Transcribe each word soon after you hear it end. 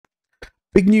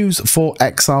Big news for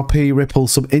XRP, Ripple,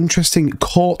 some interesting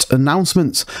court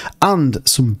announcements and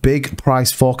some big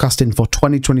price forecasting for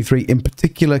 2023, in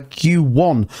particular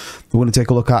Q1. We're going to take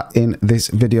a look at in this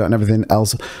video and everything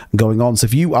else going on. So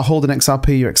if you are holding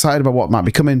XRP, you're excited about what might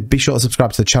be coming, be sure to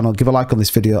subscribe to the channel, give a like on this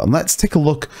video, and let's take a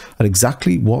look at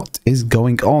exactly what is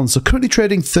going on. So currently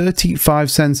trading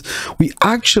 35 cents. We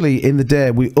actually, in the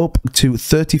day, we're up to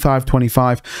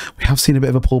 35.25. We have seen a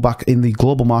bit of a pullback in the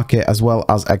global market as well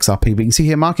as XRP, but you can see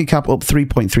here market cap up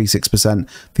 3.36%,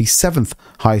 the 7th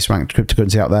highest ranked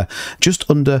cryptocurrency out there, just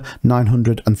under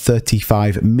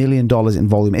 $935 million in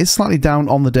volume. It's slightly down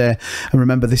on the day, and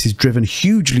remember, this is driven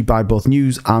hugely by both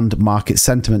news and market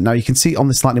sentiment. Now you can see on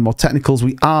the slightly more technicals,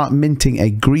 we are minting a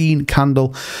green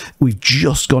candle. We've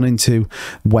just gone into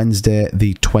Wednesday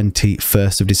the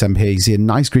 21st of December here. You see a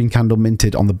nice green candle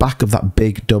minted on the back of that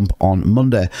big dump on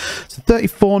Monday. So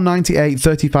 34.98,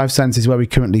 35 cents is where we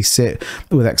currently sit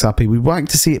with XRP. We'd like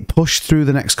to see it push through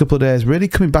the next couple of days, really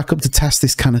coming back up to test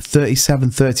this kind of 37,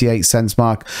 38 cents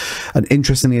mark. And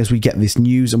interestingly, as we get this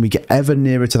news and we get ever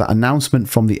nearer to that announcement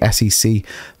from the SEC,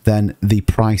 then the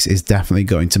price is definitely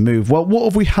going to move. Well, what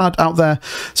have we had out there?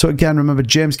 So again, remember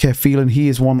James K. Phelan, he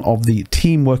is one of the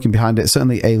team working behind it,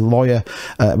 certainly a lawyer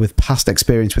with past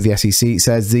experience with the SEC,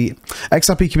 says the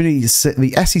XRP community,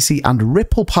 the SEC and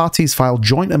Ripple parties filed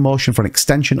joint a motion for an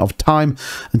extension of time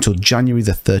until January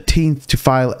the 13th to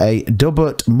file a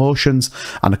dubert motions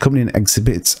and accompanying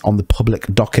exhibits on the public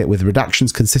docket with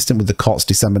redactions consistent with the court's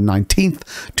December 19th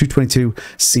 2022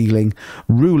 sealing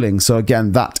ruling. So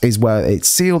again, that is where it's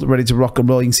sealed, ready to rock and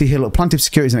roll. You can see here, look, Plaintiff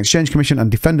Securities and Exchange Commission and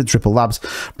defendants Ripple Labs,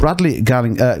 Bradley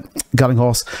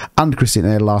Garlinghorse and Christine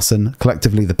A. Larson,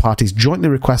 collectively the parties jointly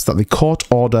request that the court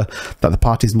order that the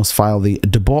parties must file the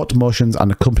dubert motions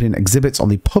and accompanying exhibits on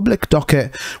the public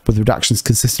docket with redactions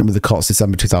consistent with the court's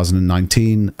December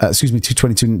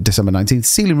 2022 December 19th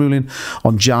sealing ruling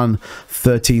on Jan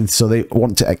 13th. So they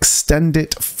want to extend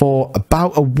it for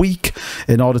about a week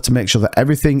in order to make sure that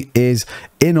everything is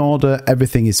in order,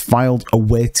 everything is filed,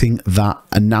 awaiting that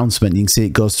announcement. You can see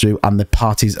it goes through and the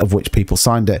parties of which people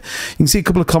signed it. You can see a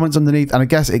couple of comments underneath, and I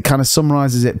guess it kind of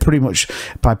summarizes it pretty much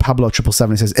by Pablo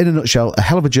 777. It says, in a nutshell, a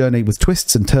hell of a journey with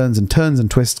twists and turns and turns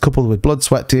and twists, coupled with blood,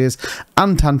 sweat, tears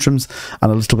and tantrums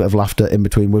and a little bit of laughter in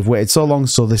between. We've waited so long,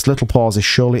 so this little pause is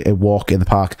surely a walk in the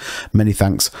park. Many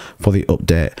thanks for the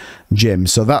update, Jim.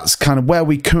 So that's kind of where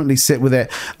we currently sit with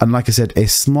it, and like I said, a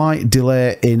slight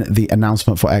delay in the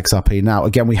announcement for XRP. Now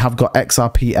again, we have got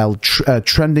XRPL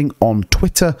trending on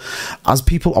Twitter as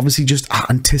people obviously just are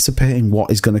anticipating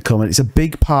what is going to come, and it's a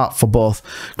big part for both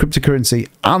cryptocurrency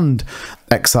and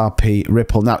XRP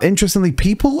Ripple. Now interestingly,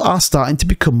 people are starting to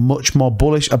become much more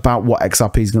bullish about what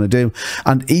XRP is going to do,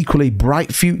 and equally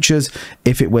bright futures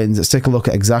if it wins. Let's take a look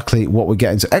at exactly what we're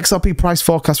getting. So XRP price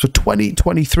forecast for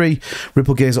 2023,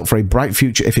 Ripple gears up for a bright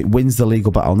future if it wins the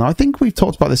legal battle. Now I think we've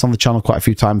talked about this on the channel quite a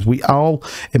few times. We all,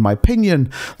 in my opinion,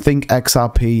 think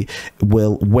XRP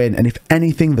will win, and if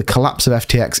anything, the collapse of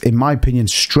FTX, in my opinion,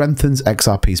 strengthens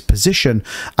XRP's position,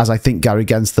 as I think Gary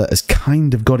Gensler has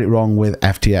kind of got it wrong with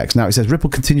FTX. Now it says Ripple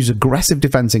continues aggressive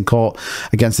defense in court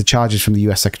against the charges from the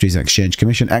US Securities and Exchange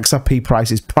Commission. XRP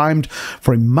price is primed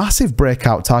for a massive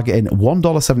breakout, targeting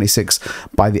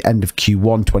 $1.76 by the end of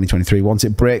Q1 2023 once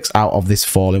it breaks out of this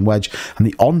falling wedge, and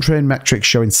the on-train metrics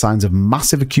showing signs of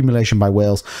massive accumulation by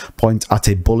whales point at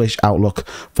a bullish outlook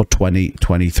for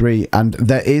 2023. And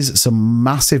there is some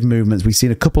massive movements. We've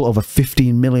seen a couple over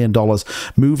 $15 million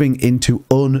moving into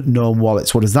unknown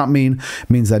wallets. What does that mean? It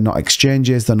means they're not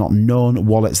exchanges, they're not known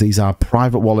wallets. These are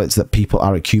private wallets that people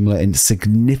are accumulating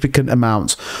significant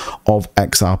amounts of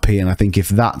XRP, and I think if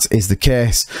that is the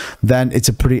case, then it's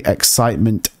a pretty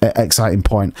exciting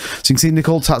point. So you can see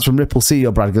Nicole Tatz from Ripple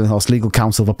CEO Brad Garlinghorse legal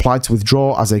counsel have applied to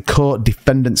withdraw as a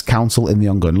co-defendants counsel in the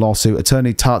ongoing lawsuit.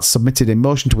 Attorney Tatz submitted a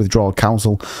motion to withdraw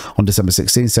counsel on December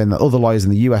 16th, saying that other lawyers in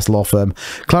the US law firm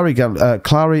Clary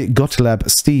Gottlieb,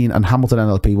 Steen and Hamilton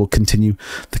NLP will continue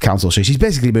the counsel. So she's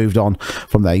basically moved on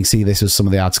from there. You can see this was some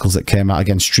of the articles that came out,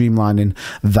 again streamlining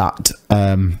that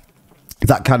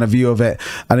that kind of view of it.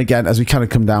 And again, as we kind of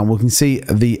come down, we can see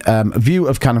the view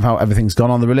of kind of how everything's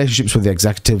gone on, the relationships with the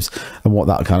executives and what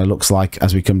that kind of looks like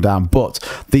as we come down. But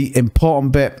the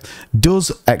important bit,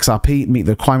 does XRP meet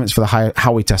the requirements for the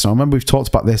Howey test? Now remember, we've talked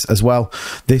about this as well.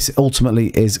 This ultimately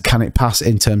is, can it pass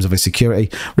in terms of a security?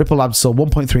 Ripple Labs sold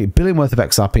 1.3 billion worth of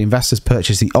XRP. Investors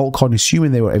purchased the altcoin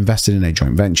assuming they were invested in a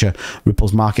joint venture.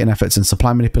 Ripple's marketing efforts and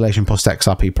supply manipulation pushed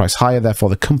XRP price higher, therefore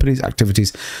the company's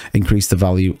activities increased the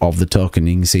value of the token. token.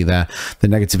 You can see there the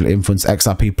negatively influenced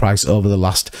XRP price over the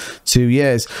last 2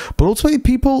 years. But ultimately,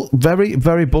 people very,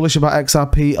 very bullish about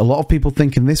XRP. A lot of people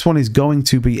thinking this one is going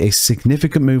to be a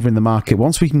significant mover in the market.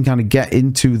 Once we can kind of get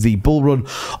into the bull run,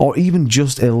 or even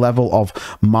just a level of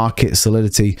market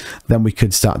solidity, then we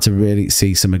could start to really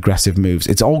see some aggressive moves.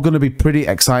 It's all going to be pretty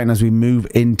exciting as we move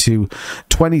into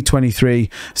 2023,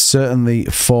 certainly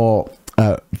for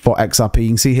XRP. You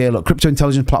can see here, look, crypto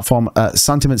intelligence platform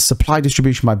Sentiment's supply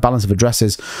distribution by balance of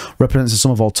addresses represents the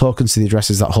sum of all tokens to the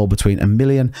addresses that hold between 1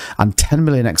 million and 10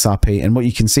 million XRP. And what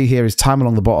you can see here is time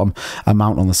along the bottom,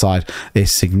 amount on the side, a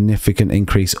significant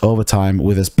increase over time,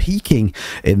 with us peaking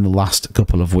in the last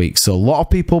couple of weeks. So a lot of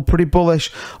people pretty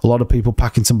bullish, a lot of people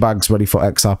packing some bags ready for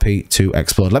XRP to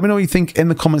explode. Let me know what you think in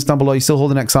the comments down below. You're still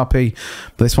holding XRP,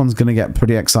 but this one's going to get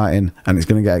pretty exciting, and it's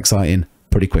going to get exciting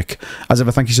pretty quick. As ever,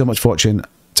 thank you so much for watching.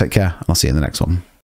 Take care, and I'll see you in the next one.